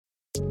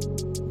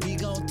We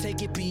gon'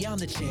 take it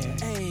beyond the chair.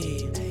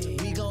 Ayy,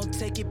 we gon'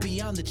 take it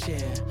beyond the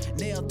chair.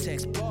 Nail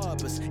techs,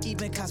 barbers,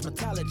 even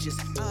cosmetologists,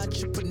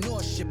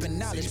 entrepreneurship and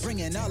knowledge,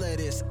 bringing all of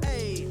this.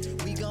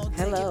 Ayy, we gon' take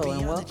it Hello, beyond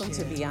and the welcome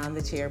to chair. Beyond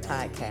the Chair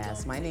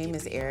podcast. My name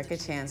is Erica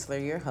Chancellor,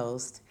 your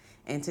host,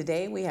 and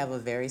today we have a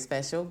very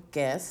special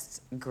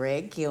guest,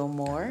 Greg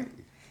Gilmore.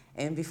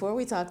 And before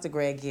we talk to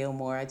Greg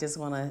Gilmore, I just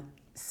want to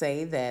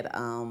say that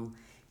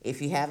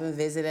if you haven't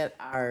visited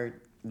our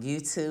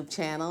YouTube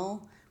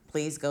channel,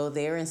 please go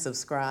there and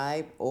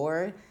subscribe,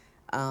 or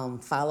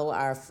follow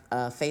our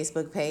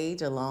Facebook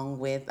page along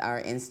with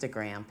our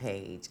Instagram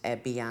page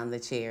at Beyond the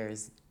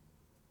Chairs.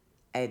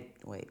 At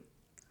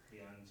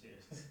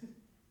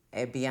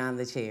Beyond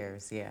the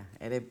Chairs, yeah,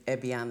 at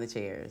Beyond the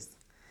Chairs.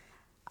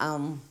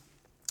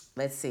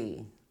 Let's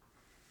see.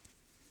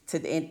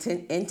 In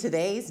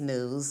today's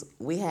news,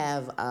 we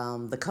have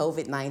the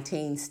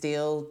COVID-19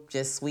 still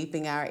just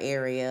sweeping our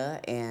area,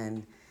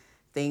 and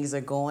things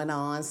are going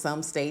on.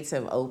 Some states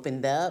have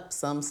opened up.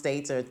 Some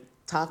states are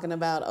talking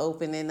about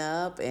opening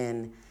up,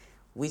 and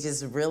we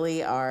just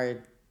really are,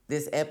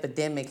 this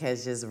epidemic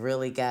has just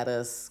really got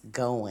us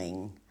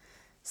going.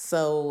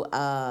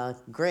 So,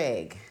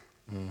 Greg,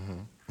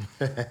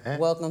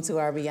 welcome to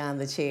our Beyond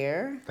the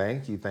Chair.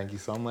 Thank you. Thank you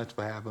so much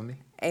for having me.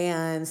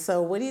 And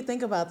so what do you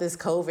think about this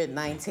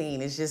COVID-19?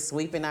 It's just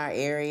sweeping our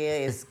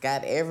area. It's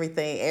got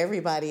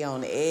everybody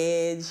on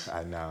edge.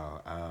 I know.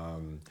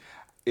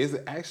 It's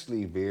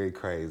actually very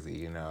crazy.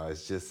 You know,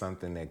 it's just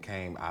something that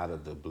came out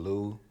of the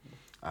blue,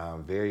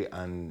 very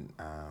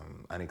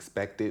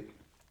unexpected.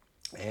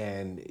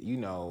 And, you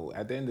know,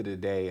 at the end of the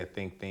day, I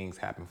think things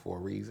happen for a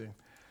reason.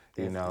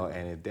 You know,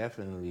 and it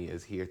definitely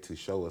is here to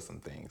show us some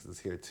things. It's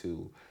here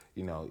to,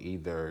 you know,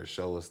 either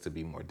show us to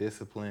be more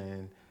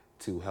disciplined,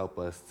 to help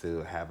us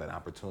to have an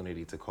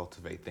opportunity to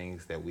cultivate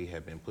things that we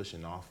have been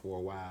pushing off for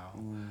a while.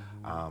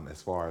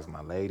 As far as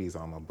my ladies,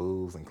 all my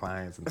boos and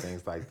clients and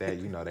things like that,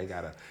 you know, they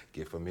gotta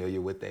get familiar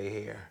with their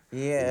hair.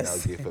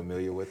 Yes. You know, get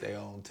familiar with their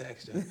own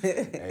texture.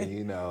 And,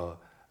 you know,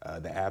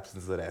 the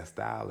absence of that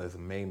stylist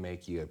may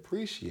make you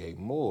appreciate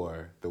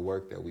more the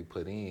work that we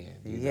put in,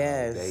 you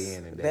know, day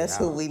in and day That's out.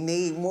 who we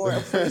need, more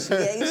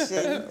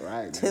appreciation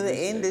Right, to the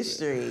appreciate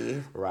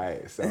industry.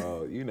 Right.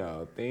 So, you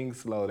know,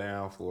 things slow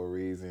down for a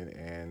reason,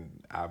 and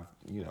I've,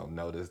 you know,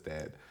 noticed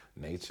that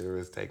nature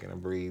is taking a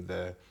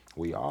breather.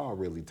 We all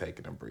really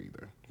taking a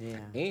breather. Yeah.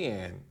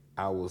 And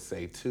I will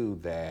say too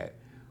that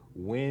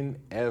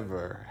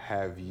whenever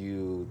have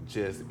you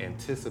just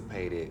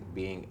anticipated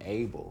being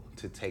able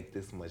to take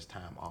this much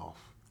time off?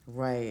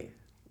 Right.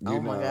 You Oh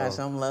my know, gosh,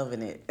 I'm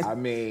loving it. I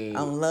mean,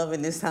 I'm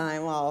loving this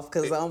time off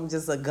because I'm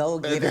just a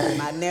go-getter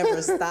and I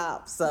never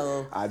stop.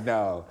 So I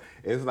know.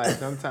 It's like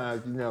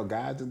sometimes, you know,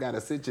 God just got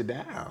to sit you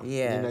down.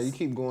 Yes. You know, you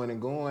keep going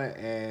and going,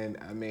 and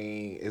I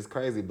mean, it's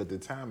crazy, but the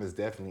time is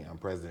definitely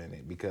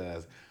unprecedented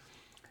because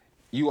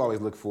you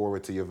always look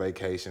forward to your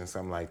vacation,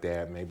 something like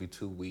that, maybe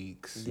 2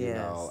 weeks. You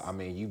know, Yes. I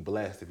mean, you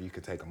blessed if you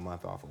could take a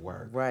month off of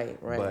work. Right.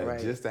 But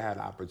just to have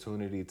the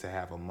opportunity to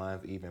have a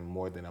month, even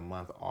more than a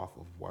month off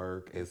of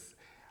work, is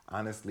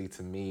honestly,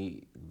 to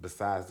me,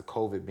 besides the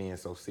COVID being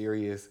so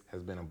serious,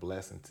 has been a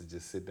blessing to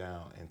just sit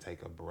down and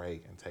take a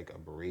break and take a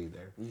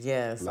breather.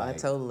 Yes, I Like-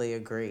 totally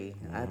agree.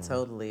 I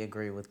totally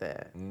agree with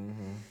that.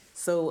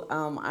 So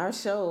our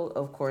show,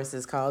 of course,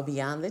 is called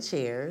Beyond the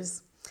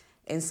Chairs.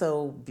 And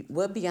so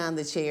what Beyond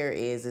the Chair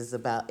is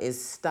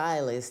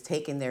stylists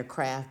taking their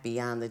craft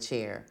beyond the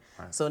chair.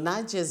 Right. So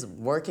not just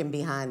working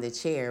behind the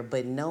chair,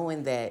 but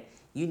knowing that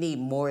you need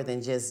more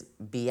than just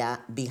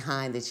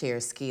behind the chair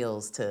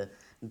skills to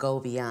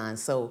go beyond.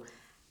 So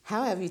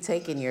how have you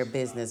taken your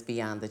business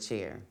beyond the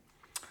chair?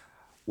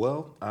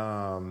 Well,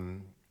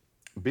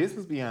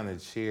 business beyond the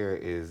chair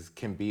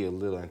can be a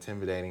little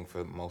intimidating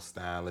for most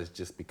stylists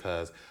just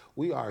because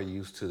we are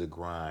used to the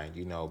grind.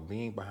 You know,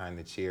 being behind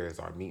the chair is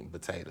our meat and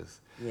potatoes.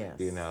 Yes.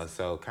 You know,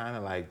 so kind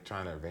of like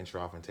trying to venture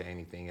off into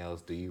anything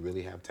else. Do you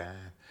really have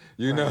time?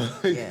 You know,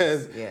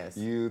 because Yes.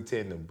 you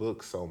tend to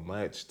book so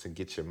much to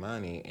get your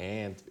money,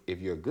 and if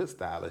you're a good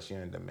stylist,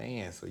 you're in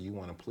demand, so you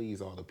want to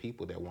please all the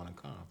people that want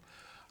to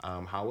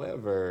come.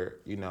 However,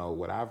 you know,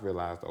 what I've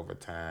realized over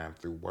time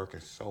through working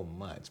so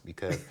much,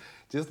 because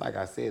just like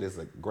I said, it's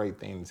a great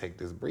thing to take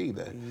this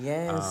breather.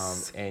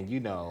 Yes. And, you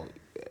know,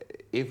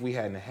 if we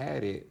hadn't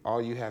had it,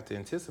 all you have to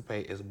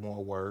anticipate is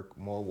more work.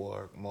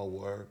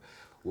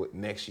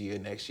 Next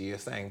year,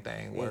 same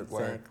thing, work,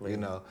 Exactly. you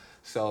know.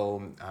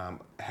 So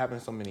having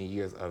so many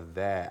years of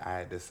that,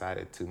 I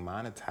decided to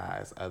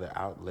monetize other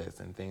outlets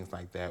and things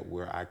like that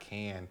where I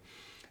can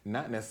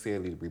not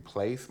necessarily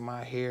replace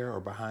my hair or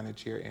behind the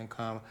chair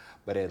income,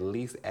 but at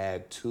least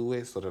add to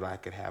it so that I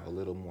could have a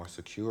little more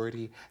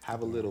security,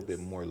 have a little bit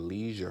more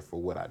leisure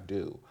for what I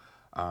do.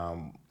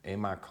 In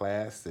my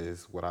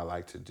classes, what I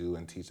like to do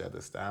and teach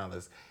other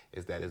stylists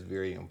is that it's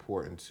very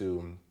important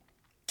to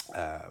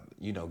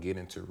get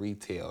into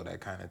retail, that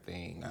kind of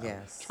thing.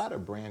 Yes. Try to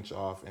branch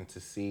off and to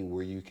see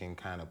where you can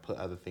kind of put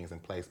other things in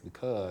place,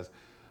 because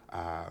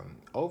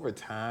over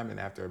time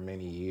and after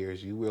many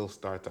years, you will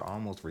start to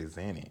almost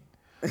resent it.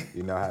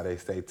 You know how they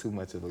say too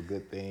much of a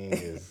good thing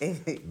is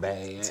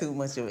bad. Too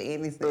much of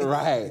anything.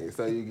 Right.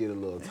 So you get a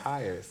little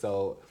tired.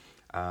 So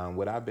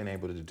what I've been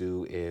able to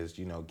do is,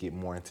 get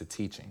more into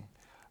teaching,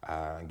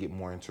 get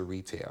more into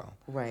retail.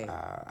 Right.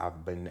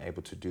 I've been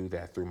able to do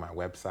that through my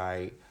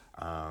website,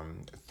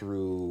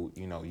 through,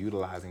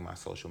 utilizing my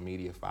social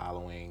media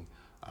following,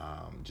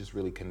 just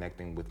really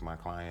connecting with my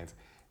clients,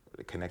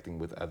 connecting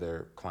with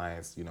other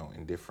clients,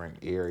 in different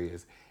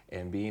areas,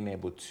 and being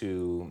able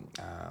to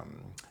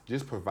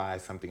just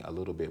provide something a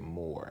little bit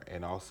more,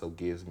 and also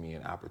gives me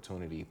an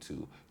opportunity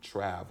to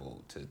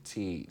travel, to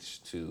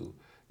teach, to,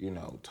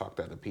 talk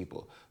to other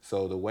people.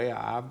 So the way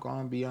I've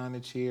gone beyond the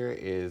chair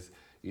is,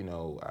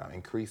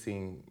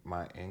 increasing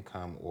my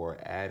income or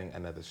adding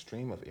another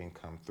stream of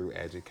income through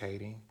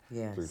educating,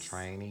 Yes. through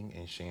training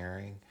and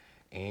sharing,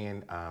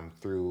 and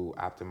through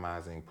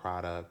optimizing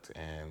product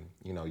and,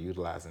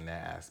 utilizing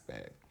that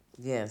aspect.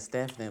 Yes,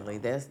 definitely.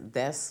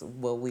 That's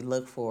what we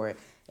look for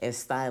as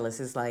stylists.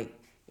 It's like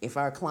if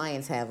our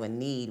clients have a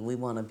need, we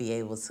want to be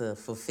able to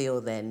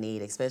fulfill that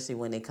need, especially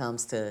when it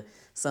comes to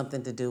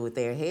something to do with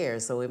their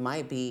hair. So it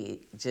might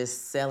be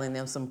just selling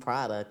them some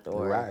product,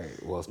 or Right.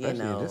 Well,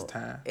 especially in this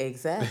time.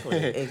 Exactly.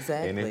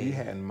 Exactly. And if you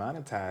hadn't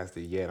monetized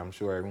it yet, I'm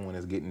sure everyone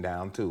is getting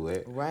down to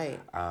it. Right.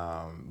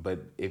 But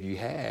if you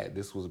had,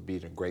 this would be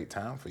a great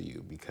time for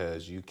you,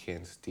 because you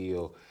can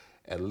still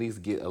at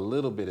least get a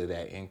little bit of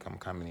that income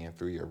coming in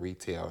through your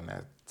retail and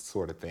that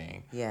sort of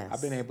thing. Yes.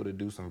 I've been able to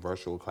do some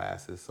virtual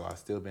classes, so I've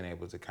still been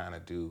able to kind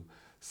of do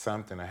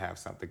something or have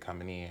something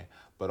coming in.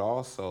 But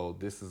also,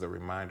 this is a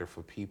reminder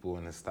for people,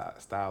 and the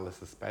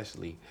stylists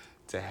especially,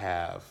 to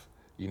have,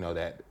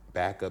 that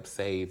backup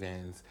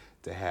savings,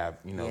 to have,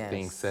 Yes.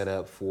 things set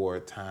up for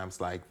times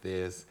like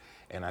this.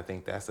 And I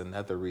think that's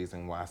another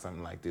reason why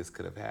something like this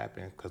could have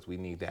happened, because we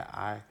need that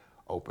eye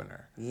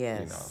opener.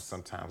 Yes.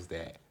 Sometimes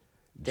that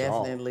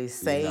Definitely jolt,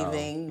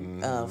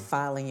 saving,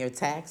 filing your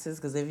taxes,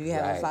 because if you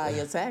haven't Right. filed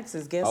your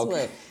taxes, guess Okay.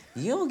 what?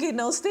 You don't get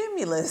no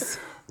stimulus.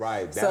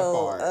 Right, that So,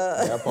 part.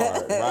 That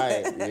part.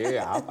 Right.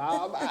 Yeah, I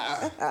filed mine.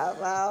 I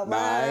filed Nah,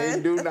 I ain't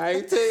mine. do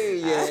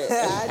 19 yet.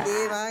 I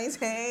did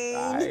 19.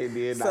 I ain't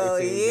did 19 So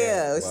yet,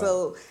 yeah, but-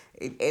 so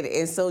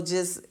and so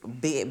just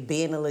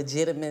being a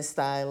legitimate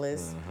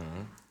stylist,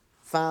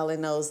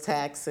 filing those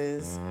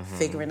taxes,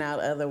 figuring out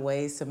other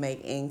ways to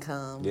make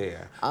income.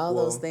 Yeah. All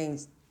Well, those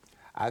things.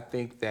 I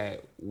think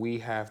that we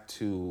have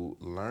to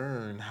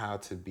learn how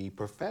to be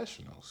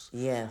professionals.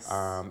 Yes.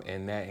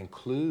 And that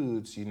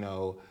includes,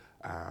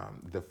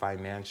 the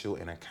financial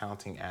and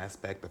accounting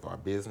aspect of our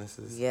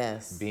businesses.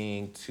 Yes.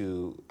 Being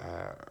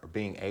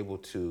able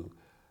to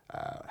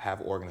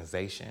have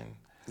organization.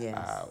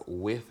 Yes.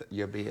 With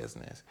your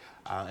business.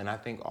 And I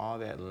think all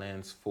that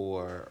lends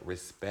for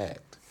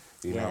respect.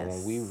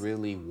 When we Yes.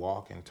 really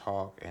walk and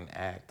talk and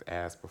act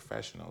as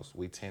professionals,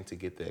 we tend to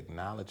get the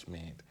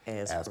acknowledgement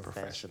as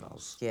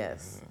professionals.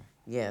 Yes.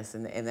 Yes.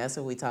 And that's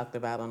what we talked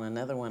about on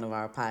another one of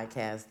our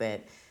podcasts,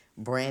 that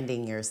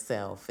branding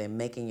yourself and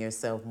making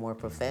yourself more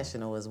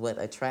professional is what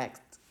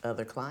attracts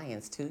other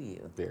clients to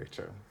you. Very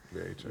true.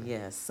 Very true.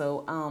 Yes.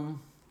 So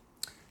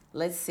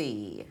let's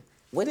see.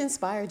 What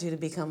inspired you to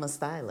become a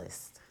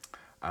stylist?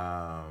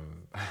 Well,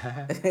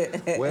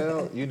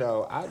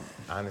 I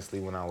honestly,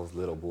 when I was a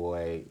little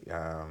boy,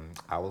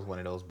 I was one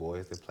of those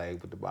boys that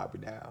played with the Barbie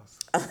dolls.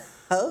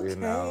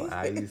 Okay.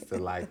 I used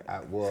to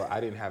I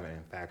didn't have an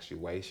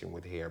infatuation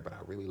with hair, but I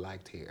really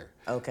liked hair.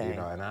 Okay.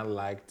 And I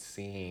liked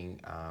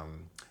seeing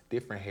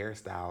different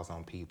hairstyles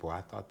on people.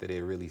 I thought that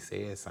it really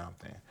said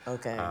something.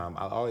 Okay.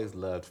 I always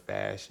loved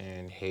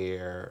fashion,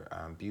 hair,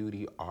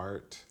 beauty,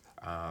 art.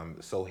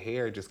 So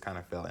hair just kind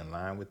of fell in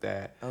line with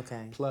that.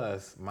 Okay.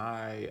 Plus,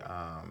 my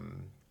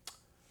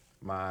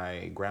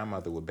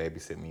grandmother would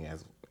babysit me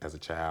as a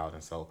child,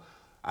 and so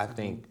I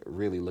think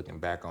really looking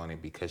back on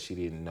it, because she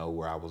didn't know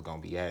where I was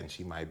gonna be at, and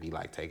she might be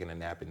like taking a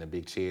nap in the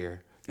big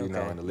chair, in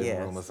the living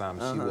room or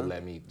something. She would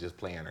let me just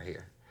play in her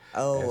hair.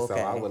 Oh, and okay. so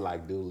I would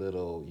do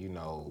little,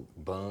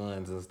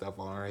 buns and stuff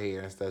on her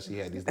hair and stuff. She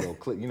had these little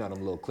clips, them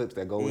little clips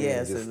that go in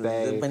and just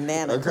stay. The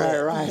banana okay,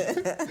 clip. right.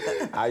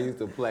 I used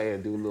to play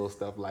and do little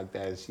stuff like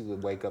that, and she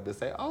would wake up and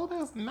say, "Oh,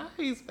 that's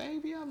nice,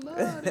 baby. I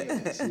love it."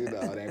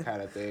 That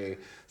kind of thing.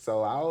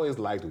 So I always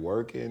liked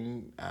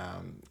working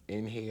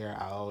in hair.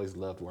 I always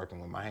loved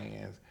working with my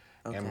hands.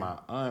 Okay. And my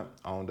aunt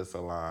owned a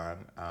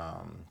salon.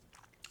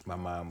 My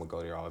mom would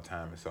go there all the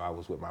time, and so I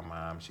was with my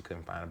mom. She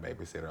couldn't find a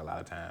babysitter a lot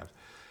of times.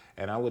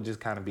 And I would just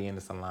kind of be in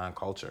the salon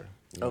culture,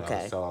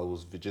 Okay. So I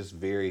was just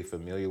very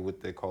familiar with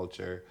the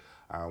culture,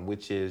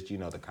 which is,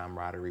 the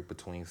camaraderie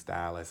between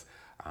stylists.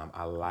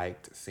 I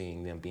liked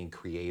seeing them being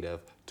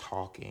creative,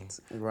 talking,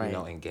 Right.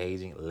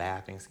 Engaging,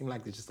 laughing. It seemed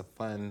like it's just a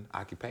fun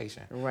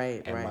occupation.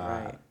 Right, and right,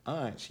 my right.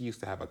 aunt, she used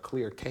to have a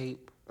clear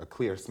cape, a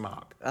clear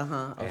smock.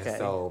 Okay. And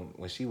so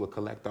when she would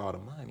collect all the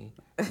money,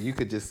 you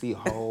could just see a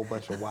whole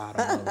bunch of wad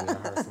of money in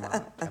her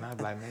smock. And I'd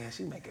be like, man,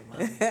 she making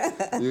money.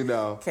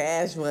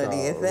 Cash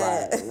money at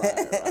that.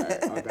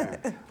 Right. Okay.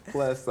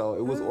 Plus, so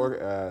it was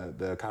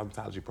the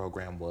cosmetology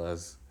program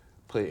was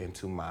put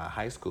into my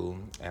high school,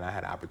 and I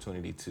had an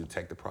opportunity to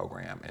take the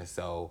program. And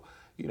so,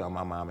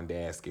 my mom and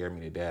dad scared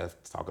me to death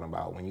talking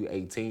about when you're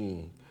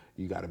 18,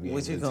 you got to be able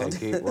What you to gonna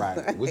take do? it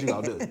right. What you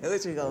gonna do?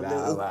 What you gonna And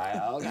I was do? like,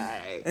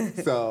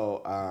 okay.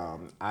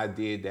 So I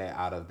did that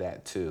out of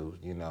that too,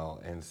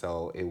 and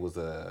so it was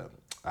a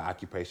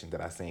occupation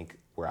that I think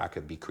where I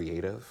could be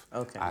creative.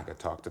 Okay. I could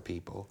talk to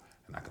people,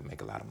 and I could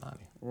make a lot of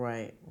money.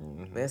 Right.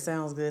 Mm-hmm. That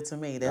sounds good to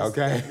me. That's,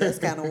 Okay. that's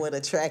kind of what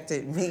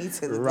attracted me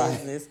to the Right.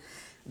 business.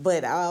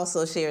 But I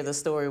also share the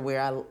story where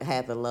I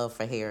had the love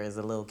for hair as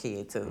a little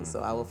kid too. Mm-hmm.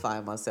 So I would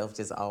find myself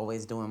just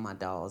always doing my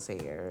doll's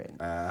hair.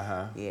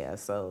 And yeah,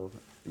 so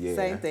Yeah.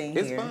 same thing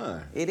It's here.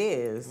 fun. It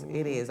is.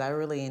 It is. I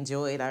really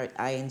enjoy it.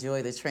 I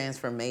enjoy the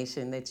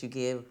transformation that you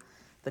give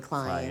the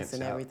clients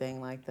and yep.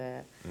 everything like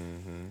that.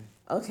 Mm-hmm.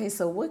 Okay,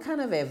 so what kind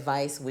of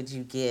advice would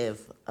you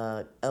give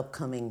a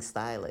upcoming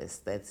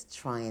stylist that's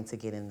trying to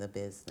get in the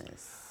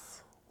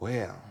business?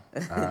 Well,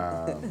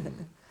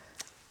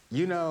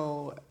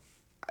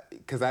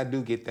 because I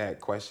do get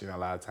that question a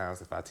lot of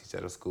times if I teach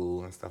at a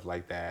school and stuff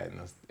like that,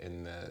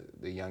 and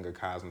the younger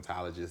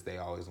cosmetologists, they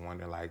always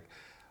wonder like,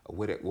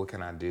 what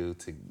can I do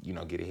to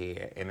get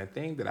ahead? And the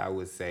thing that I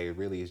would say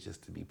really is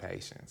just to be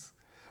patient,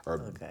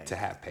 or to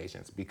have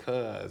patience,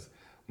 because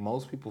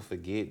most people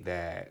forget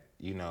that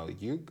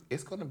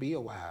it's going to be a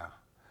while.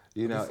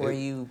 Before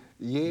you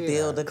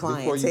build a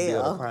clientele. Before you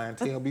build a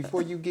clientele,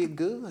 before you get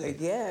good.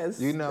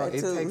 Yes. It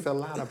takes a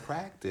lot of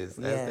practice.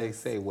 Yes. As they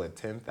say,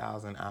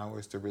 10,000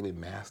 hours to really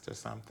master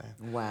something.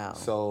 Wow.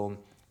 So,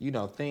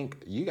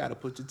 think you got to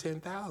put your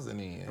 10,000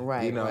 in.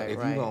 Right, if right.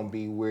 you're going to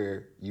be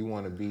where you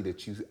want to be,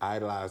 that you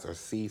idolize or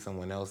see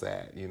someone else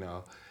at,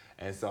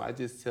 And so I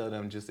just tell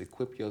them, just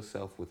equip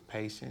yourself with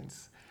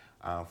patience,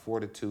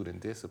 fortitude, and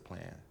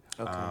discipline.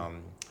 Okay.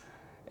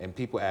 And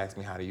people ask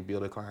me, how do you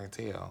build a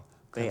clientele?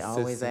 They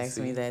always ask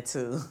me that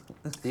too.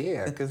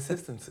 Yeah,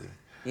 consistency.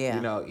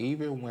 Yeah.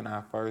 Even when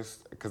I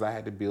first, because I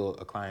had to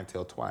build a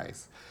clientele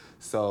twice.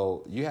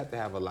 So you have to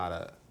have a lot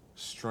of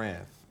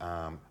strength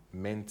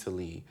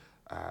mentally,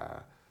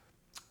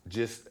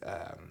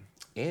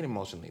 and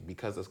emotionally,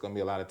 because there's going to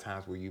be a lot of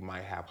times where you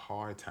might have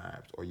hard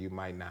times, or you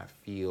might not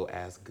feel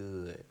as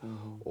good,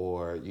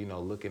 or,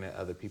 looking at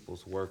other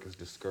people's work is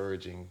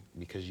discouraging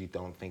because you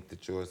don't think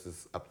that yours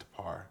is up to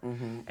par.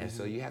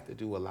 So you have to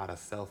do a lot of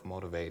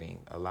self-motivating,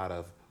 a lot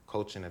of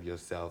coaching of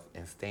yourself,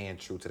 and staying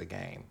true to the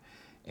game.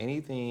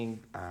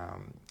 Anything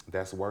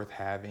that's worth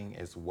having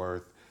is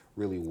worth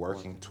really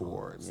working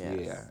towards. Yes.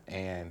 Yeah.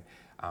 And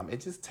it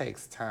just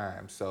takes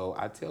time. So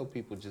I tell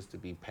people just to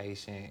be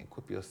patient,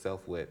 equip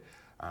yourself with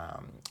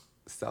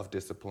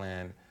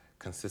self-discipline,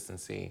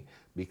 consistency,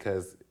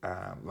 because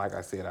like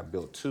I said, I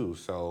built two.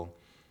 So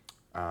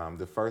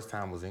the first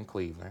time was in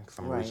Cleveland, because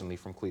I'm originally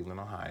from Cleveland,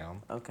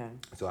 Ohio. Okay.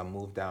 So I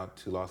moved out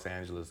to Los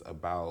Angeles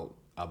about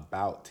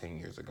 10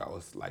 years ago.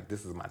 It's like,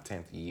 this is my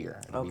 10th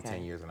year. It'll be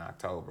 10 years in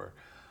October.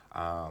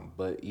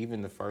 But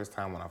even the first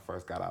time when I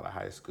first got out of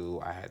high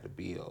school, I had to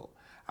build.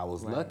 I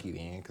was lucky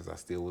then because I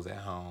still was at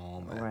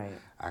home. And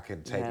I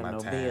could take my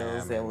time.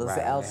 Bills. That was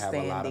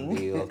outstanding. Have a lot of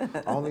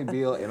bills. Only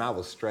bill, and I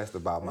was stressed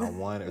about my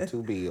 1 or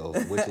 2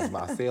 bills, which is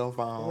my cell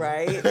phone,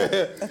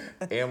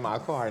 and my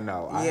car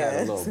note. I had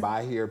a little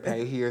buy here,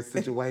 pay here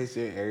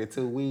situation every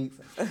 2 weeks,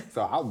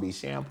 so I would be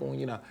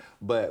shampooing,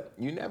 But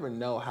you never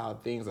know how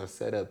things are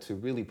set up to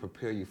really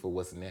prepare you for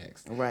what's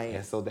next. Right.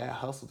 And so that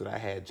hustle that I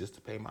had just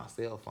to pay my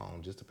cell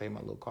phone, just to pay my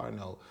little car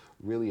note,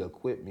 really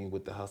equipped me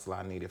with the hustle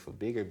I needed for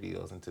bigger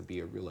bills and to be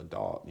a real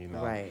adult,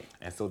 Right.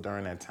 And so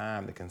during that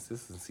time, the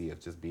consistency of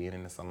just being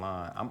in the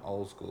salon, I'm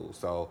old school.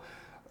 So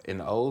in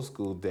the old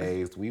school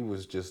days, we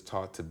was just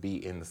taught to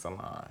be in the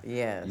salon.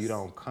 Yes. You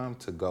don't come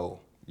to go.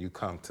 You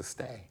come to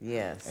stay.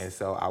 Yes. And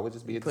so I would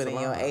just be at the Put in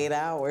salon. your 8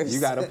 hours. You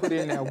got to put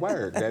in that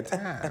work, that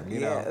time, you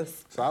know.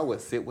 Yes. So I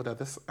would sit with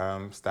other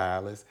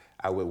stylists.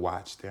 I would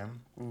watch them.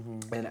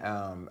 And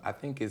I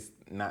think it's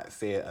not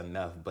said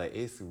enough, but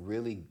it's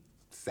really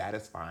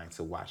satisfying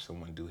to watch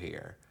someone do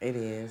hair. It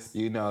is.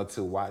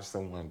 To watch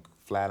someone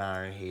flat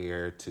iron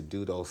hair, to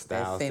do those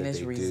styles that finished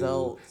they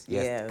results. do.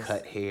 Yes,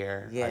 cut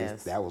hair.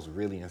 Yes. That was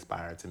really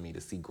inspiring to me,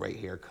 to see great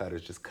hair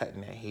cutters just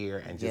cutting that hair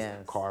and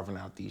just carving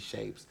out these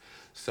shapes.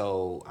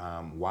 So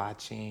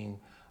watching,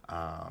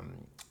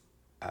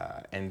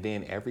 and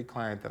then every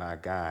client that I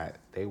got,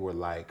 they were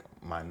like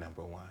my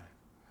number one.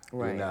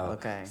 Right.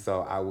 Okay.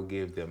 So I would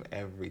give them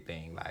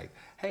everything, like,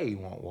 hey, you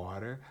want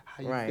water?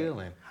 How you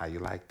feeling? How you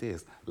like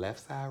this?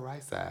 Left side,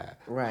 right side?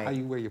 Right. How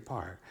you wear your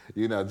part?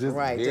 Just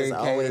right. very just catered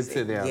always,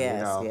 to them,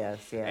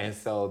 Yes. And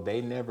so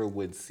they never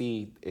would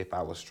see if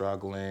I was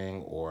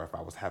struggling, or if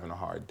I was having a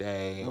hard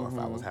day, or if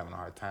I was having a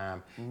hard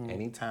time.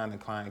 Anytime the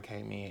client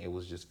came in, it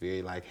was just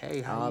very like,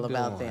 hey, how you doing?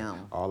 All about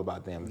them. All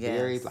about them. Yes.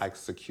 Very like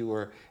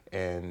secure,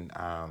 and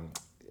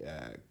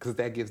because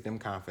that gives them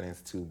confidence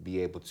to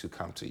be able to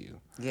come to you.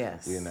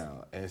 Yes.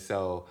 And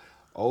so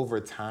over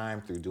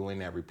time, through doing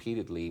that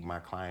repeatedly, my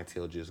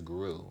clientele just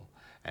grew,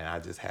 and I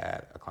just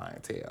had a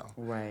clientele.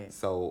 Right.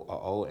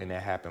 So, and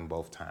that happened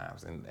both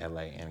times in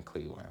LA and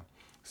Cleveland.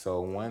 So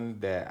one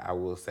that I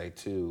will say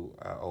too,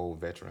 old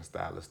veteran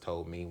stylist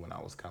told me when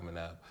I was coming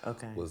up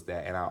was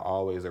that, and I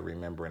always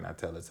remember, and I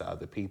tell it to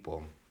other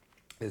people,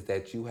 is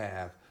that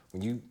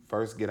when you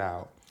first get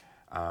out,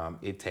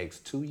 it takes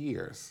 2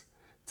 years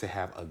to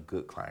have a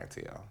good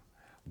clientele,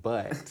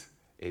 but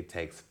it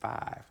takes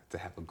 5 to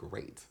have a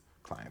great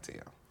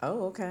clientele.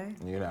 Oh, okay.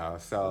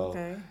 So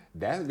Okay.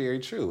 that's very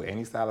true.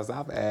 Any stylist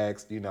I've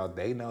asked, they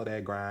know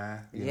that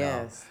grind.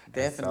 Yes,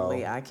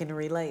 definitely. I can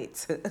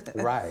relate.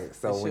 Right.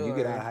 So when you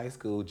get Sure. out of high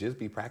school, just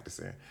be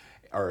practicing.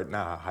 Or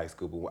not high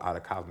school, but out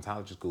of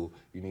cosmetology school,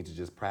 you need to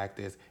just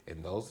practice.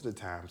 And those are the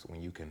times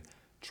when you can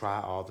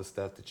try all the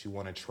stuff that you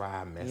want to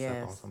try, mess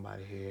up on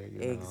somebody's hair.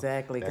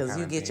 Exactly, because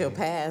you get thing. your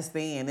pass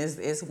then.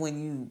 It's when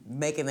you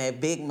making that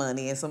big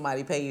money and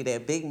somebody pay you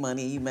that big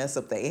money and you mess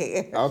up their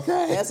hair.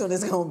 Okay. That's when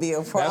it's going to be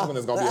a problem. That's when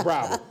it's going to be a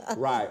problem.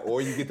 Right.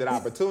 Or you get that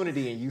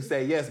opportunity and you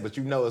say yes, but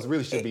it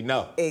really should be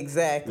no.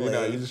 Exactly.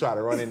 You just try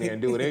to run in there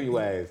and do it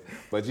anyways.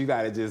 But you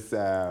got to just...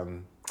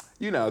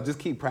 just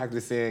keep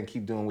practicing,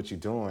 keep doing what you're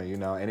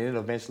doing, and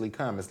it'll eventually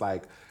come. It's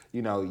like,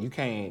 you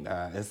can't,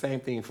 and same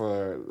thing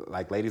for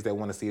like ladies that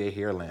want to see their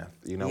hair length,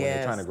 when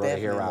they're trying to grow their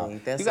hair out.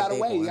 That's you got to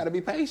big wait, one. you got to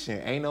be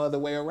patient. Ain't no other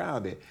way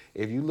around it.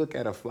 If you look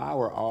at a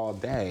flower all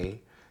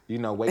day,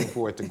 waiting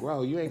for it to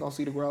grow, you ain't going to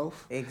see the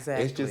growth.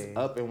 Exactly. It's just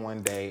up in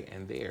one day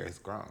and there it's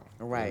grown.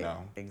 Right,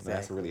 exactly.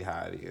 That's really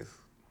how it is.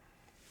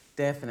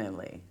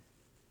 Definitely.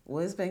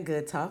 Well, it's been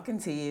good talking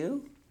to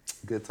you.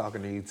 Good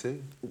talking to you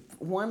too.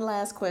 One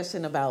last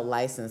question about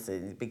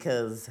licensing,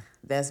 because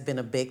that's been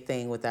a big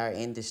thing with our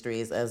industry,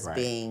 is us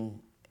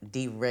being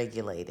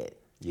deregulated.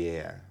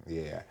 Yeah.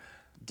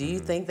 Do you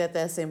think that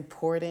that's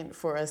important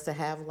for us to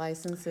have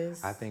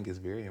licenses? I think it's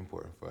very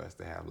important for us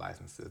to have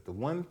licenses. The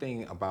one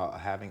thing about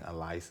having a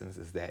license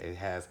is that it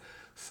has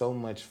so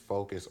much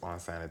focus on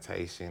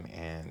sanitation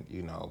and,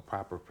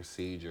 proper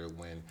procedure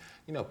when,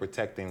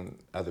 protecting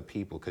other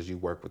people because you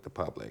work with the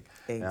public.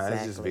 Exactly. Now,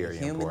 it's just very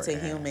important.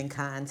 Human-to-human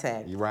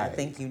contact. Right. I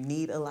think you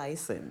need a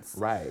license.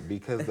 Right,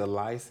 because the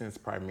license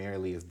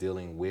primarily is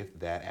dealing with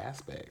that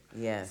aspect.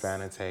 Yes.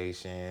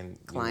 Sanitation,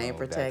 Client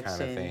protection, that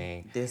kind of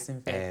thing.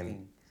 disinfecting.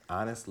 And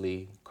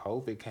honestly,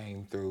 COVID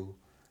came through,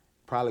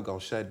 probably gonna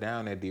shut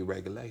down that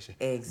deregulation.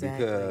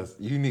 Exactly. Because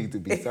you need to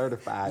be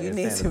certified. You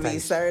need to be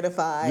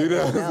certified. You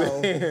know and what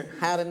I'm saying?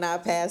 How to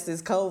not pass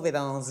this COVID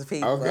on to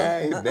people.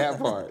 Okay, that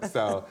part.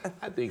 So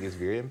I think it's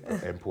very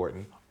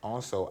important.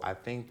 Also, I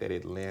think that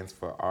it lends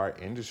for our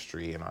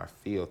industry and our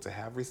field to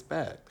have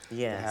respect.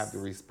 Yes. To have the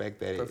respect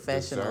that it deserves.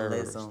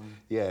 Professionalism.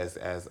 Yes,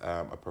 as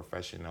a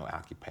professional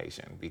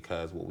occupation,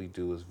 because what we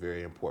do is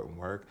very important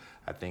work.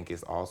 I think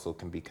it also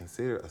can be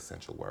considered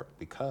essential work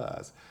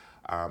because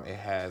it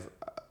has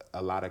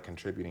a lot of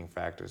contributing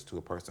factors to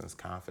a person's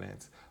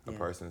confidence, a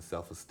person's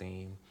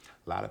self-esteem.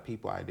 A lot of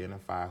people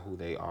identify who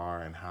they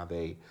are and how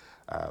they,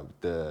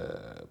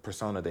 the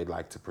persona they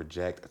like to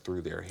project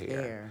through their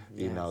hair.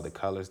 Yes. The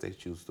colors they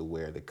choose to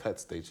wear, the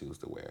cuts they choose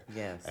to wear.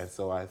 Yes. And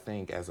so I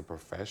think as a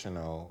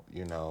professional,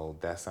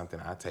 that's something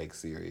I take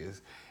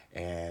serious.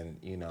 And,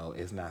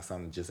 it's not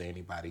something just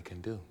anybody can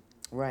do.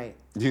 Right.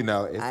 It's I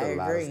a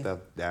lot of agree.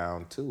 stuff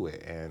down to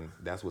it. And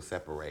that's what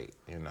separates,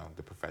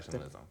 the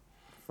professionalism.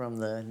 From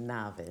the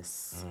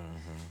novice.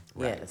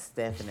 Mm-hmm. Right. Yes,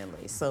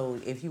 definitely. So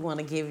if you want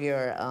to give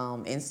your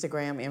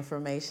Instagram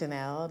information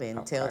out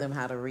and tell them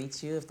how to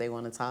reach you if they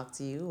want to talk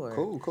to you. Or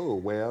Cool.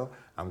 Well,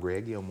 I'm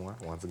Greg Gilmore,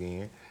 once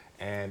again.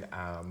 And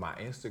my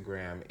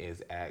Instagram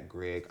is at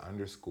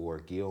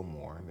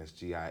Greg_Gilmore. That's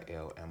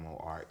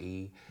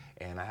GILMORE.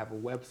 And I have a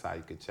website.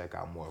 You can check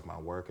out more of my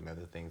work and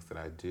other things that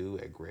I do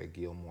at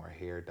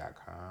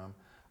GregGilmoreHair.com.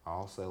 I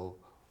also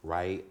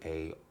write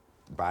a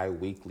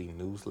bi-weekly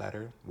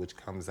newsletter, which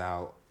comes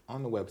out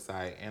on the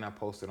website, and I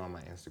post it on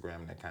my Instagram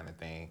and that kind of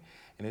thing.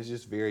 And it's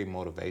just very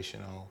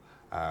motivational.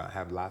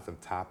 Have lots of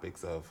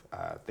topics of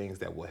things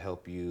that will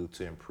help you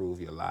to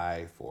improve your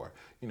life or,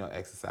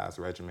 exercise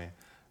regimen.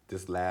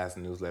 This last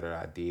newsletter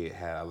I did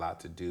had a lot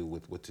to do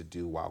with what to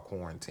do while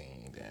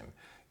quarantined and,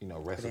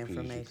 recipes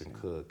you can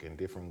cook and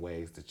different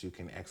ways that you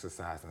can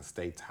exercise and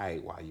stay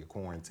tight while you're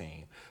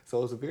quarantined.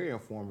 So it's a very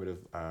informative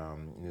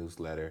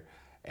newsletter.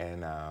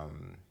 And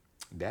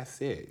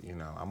that's it.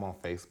 I'm on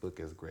Facebook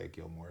as Greg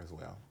Gilmore as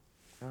well.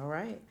 All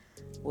right.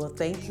 Well,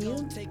 thank you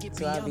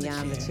to our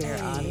Beyond the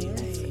Chair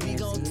audience. We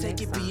gon'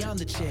 take it beyond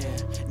the chair.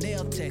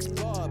 Nail techs,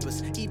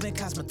 barbers, even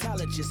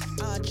cosmetologists,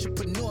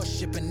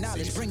 entrepreneurship and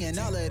knowledge, bringing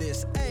all of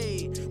this.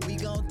 Hey, we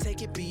gon'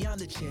 take it beyond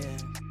the chair.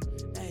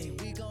 Hey,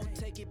 we gon'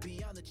 take it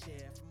beyond the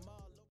chair.